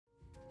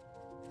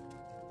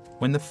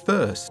When the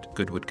first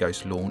Goodwood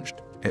Ghost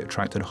launched, it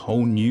attracted a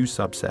whole new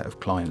subset of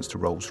clients to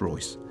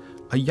Rolls-Royce,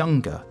 a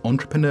younger,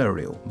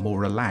 entrepreneurial,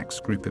 more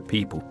relaxed group of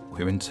people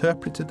who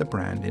interpreted the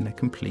brand in a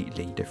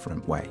completely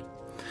different way.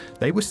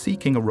 They were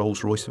seeking a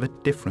Rolls-Royce of a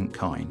different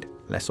kind,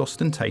 less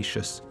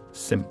ostentatious,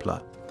 simpler.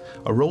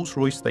 A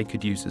Rolls-Royce they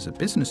could use as a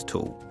business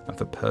tool and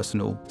for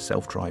personal,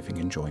 self-driving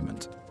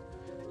enjoyment.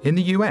 In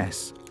the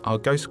US, our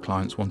Ghost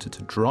clients wanted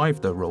to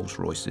drive their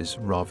Rolls-Royces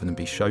rather than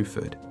be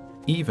chauffeured,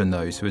 even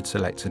those who had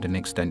selected an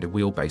extended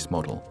wheelbase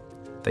model.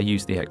 They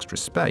used the extra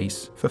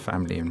space for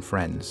family and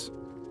friends.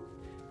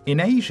 In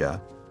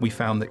Asia, we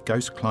found that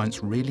Ghost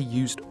clients really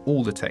used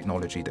all the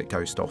technology that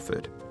Ghost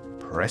offered,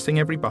 pressing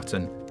every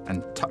button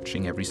and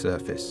touching every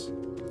surface.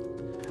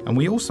 And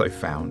we also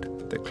found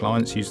that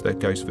clients used their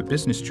Ghost for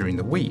business during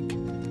the week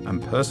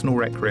and personal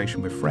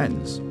recreation with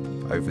friends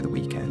over the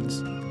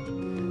weekends.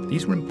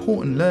 These were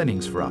important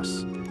learnings for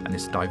us, and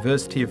this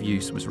diversity of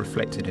use was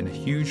reflected in a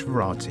huge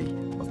variety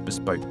of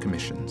bespoke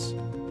commissions.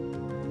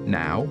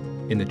 Now,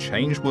 in the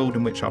changed world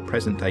in which our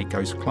present-day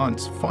Ghost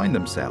clients find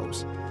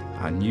themselves,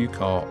 our new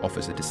car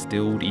offers a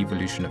distilled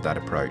evolution of that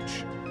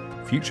approach,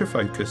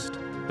 future-focused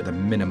with a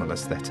minimal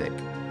aesthetic,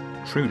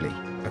 truly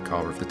a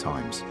car of the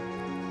times.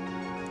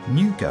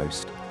 New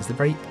Ghost is the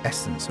very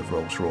essence of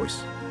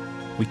Rolls-Royce.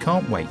 We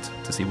can't wait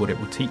to see what it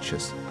will teach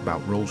us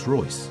about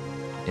Rolls-Royce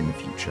in the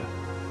future.